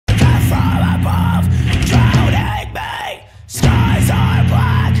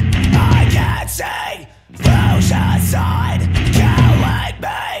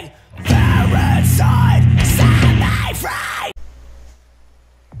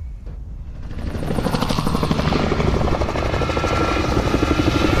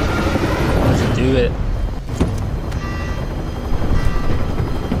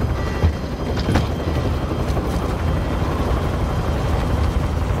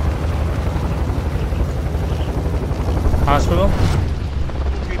Hospital.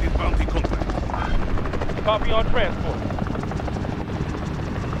 Located bounty contract. Copy on transport.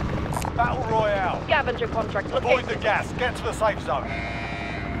 Battle Royale. Scavenger contract Avoid located. the gas. Get to the safe zone.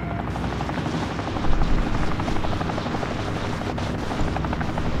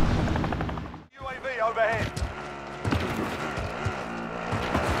 UAV overhead.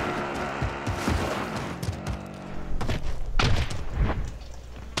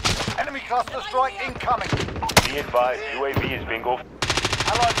 Enemy cluster strike incoming. Be advised, UAV is bingo.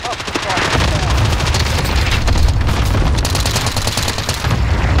 Allied cluster strike inbound.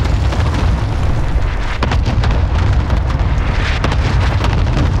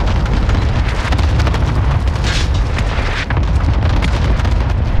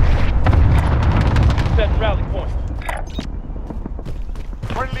 Set rally point.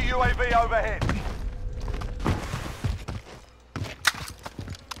 Friendly UAV overhead.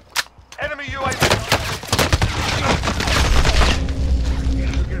 Enemy UAV.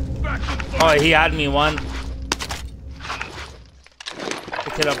 Oh, he had me one.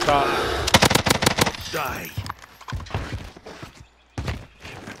 The kid up top. Die.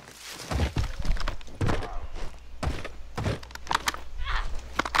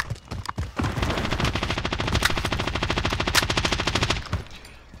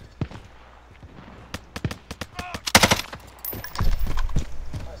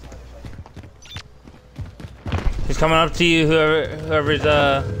 He's coming up to you, whoever's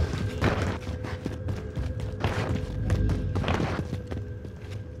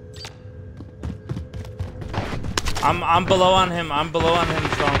I'm below on him. I'm below on him,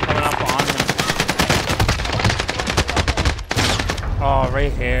 so I'm coming up on him. Oh,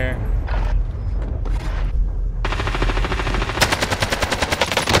 right here.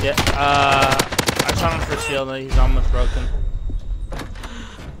 Yeah, I shot him for shield and he's almost broken.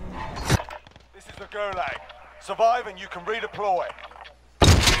 This is the Gulag. Survive and you can redeploy.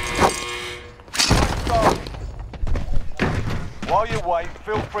 While you wait,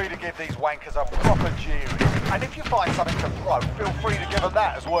 feel free to give these wankers a proper cheering. And if you find something to throw, feel free to give them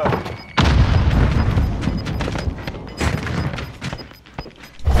that as well.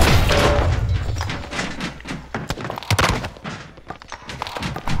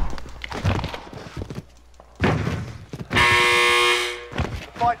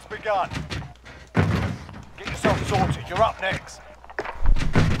 The fight's begun. Get yourself sorted, you're up next.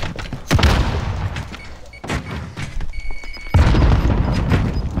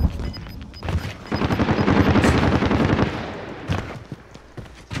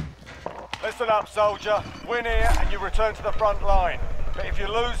 Listen up, soldier. Win here and you return to the front line. But if you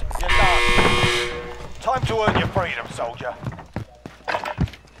lose, you're done. Time to earn your freedom, soldier.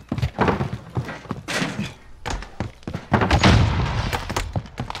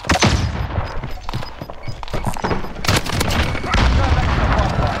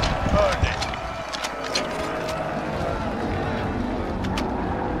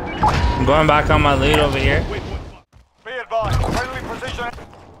 I'm going back on my lead over here. Be advised, friendly precision.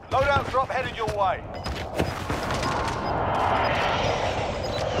 Loadout drop headed your way.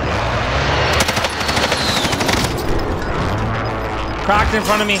 Cracked in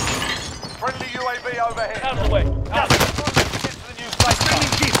front of me. Friendly UAV overhead. Out of the way. Out. Get to the new safe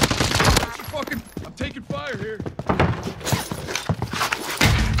zone. I'm taking fire here.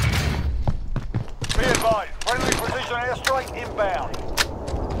 Be advised, friendly precision airstrike inbound.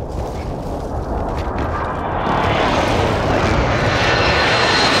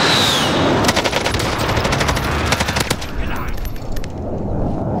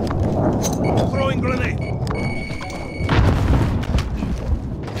 Throwing grenade.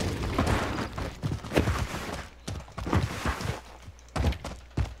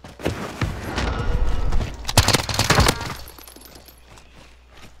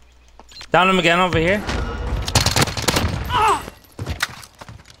 Down him again over here.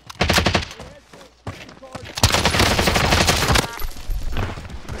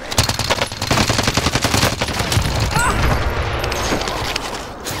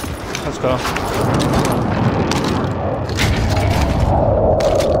 Let's go.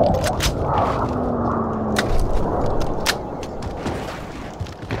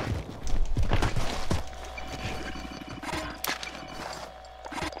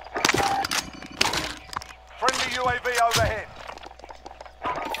 Friendly UAV overhead.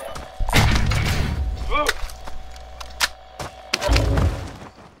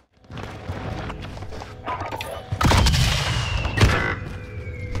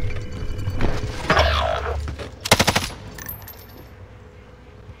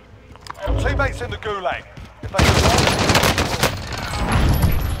 Teammates in the Gulag. If they survive,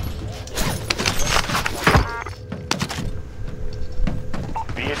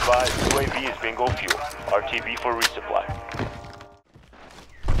 bingo fuel. RTB for resupply.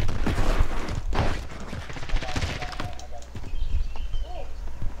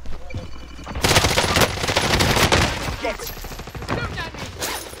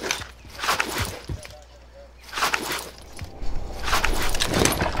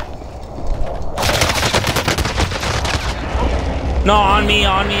 No, on me.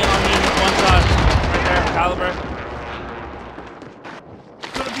 One shot. Right there, caliber.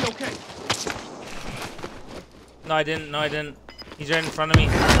 It's gonna be okay. No, I didn't. He's right in front of me.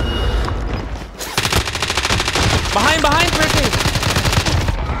 Behind, Brittany.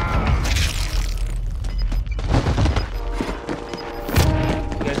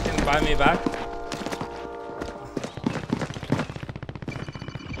 You guys can buy me back?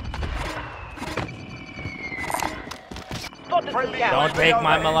 Don't take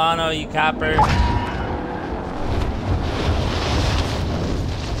my Milano, you capper.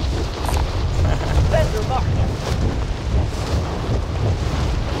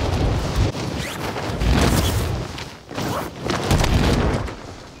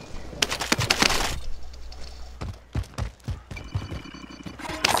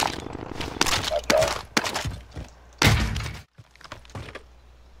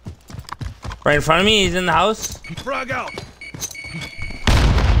 Right in front of me, he's in the house. Frag out.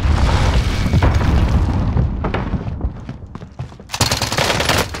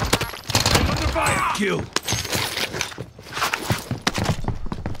 Under fire. Kill.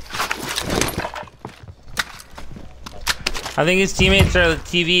 I think his teammates are the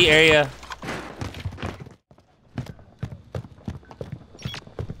TV area.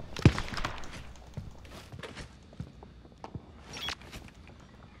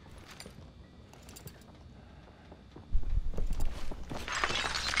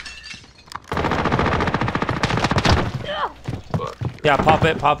 Yeah, pop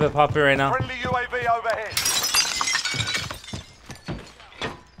it right now. Friendly UAV overhead.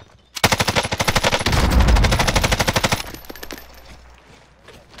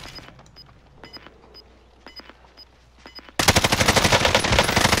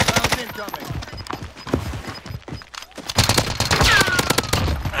 Sounds incoming.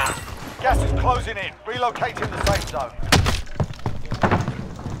 Gas is closing in. Relocating the safe zone.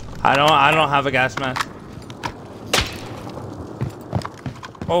 I don't have a gas mask.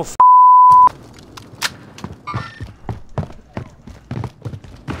 Oh, f.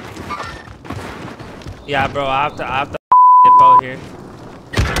 Yeah, bro, I have to dip out here.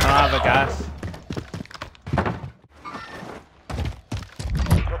 I don't have a gas.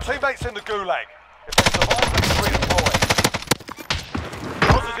 Your teammates in the gulag. If they survive, they can redeploy.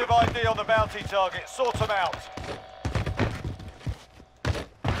 Positive ID on the bounty target. Sort them out.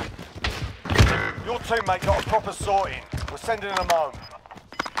 Your teammate got a proper sorting. We're sending them home.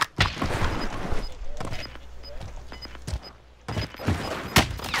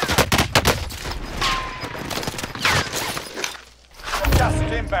 Gas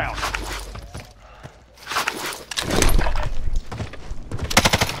is inbound.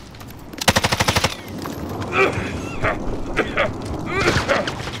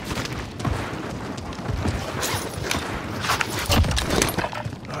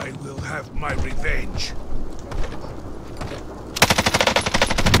 I will have my revenge.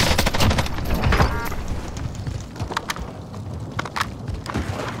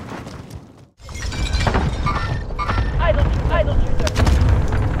 Idle shooter.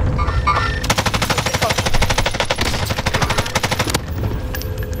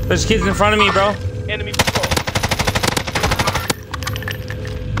 There's kids in front of me, bro. Enemy patrol.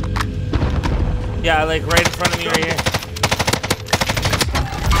 Yeah, like right in front of me right here.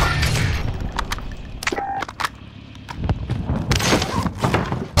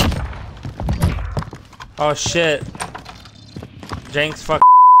 Oh shit. Jenks fuck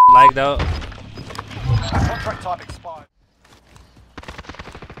lagged out. Contract type expired.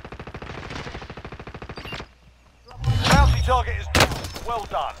 Bounty target is well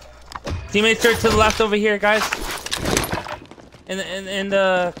done. Teammates are to the left over here, guys. In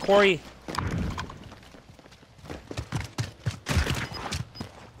the quarry.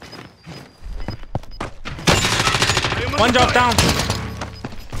 One drop down.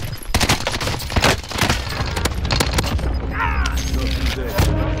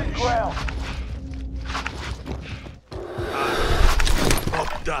 Ground.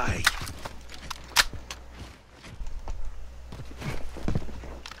 Up die.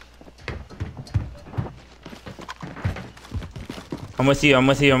 I'm with you.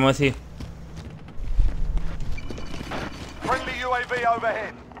 Friendly UAV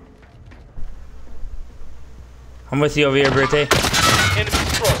overhead. I'm with you over here, Bertie. Enemy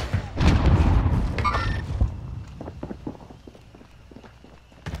patrol.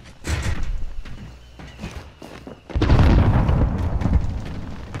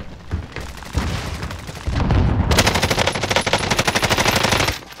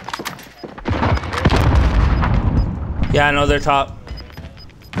 Yeah, I know they're top.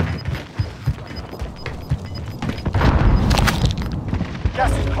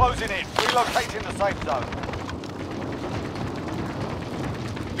 Gas is closing in. Relocating the safe zone.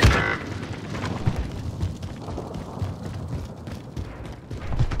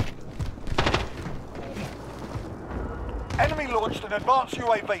 Enemy launched an advanced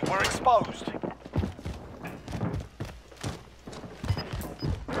UAV. We're exposed.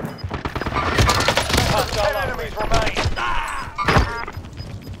 10 enemies remain.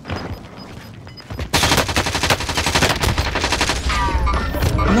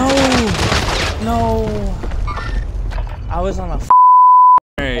 No. I was on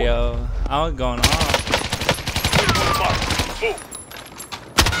a yo. I was going off.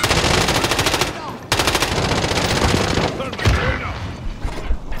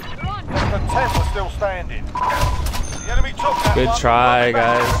 The 10 was still standing. The enemy took that Good one. try,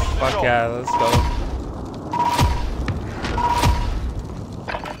 guys. Fuck yeah, let's go.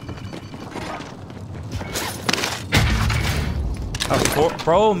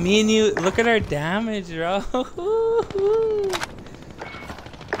 Bro, me and you, look at our damage, bro. 4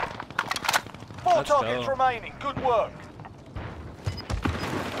 Let's targets go. remaining. Good work.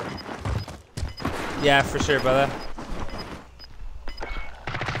 Yeah, for sure, brother.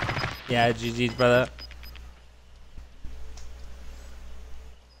 Yeah, GG's, brother.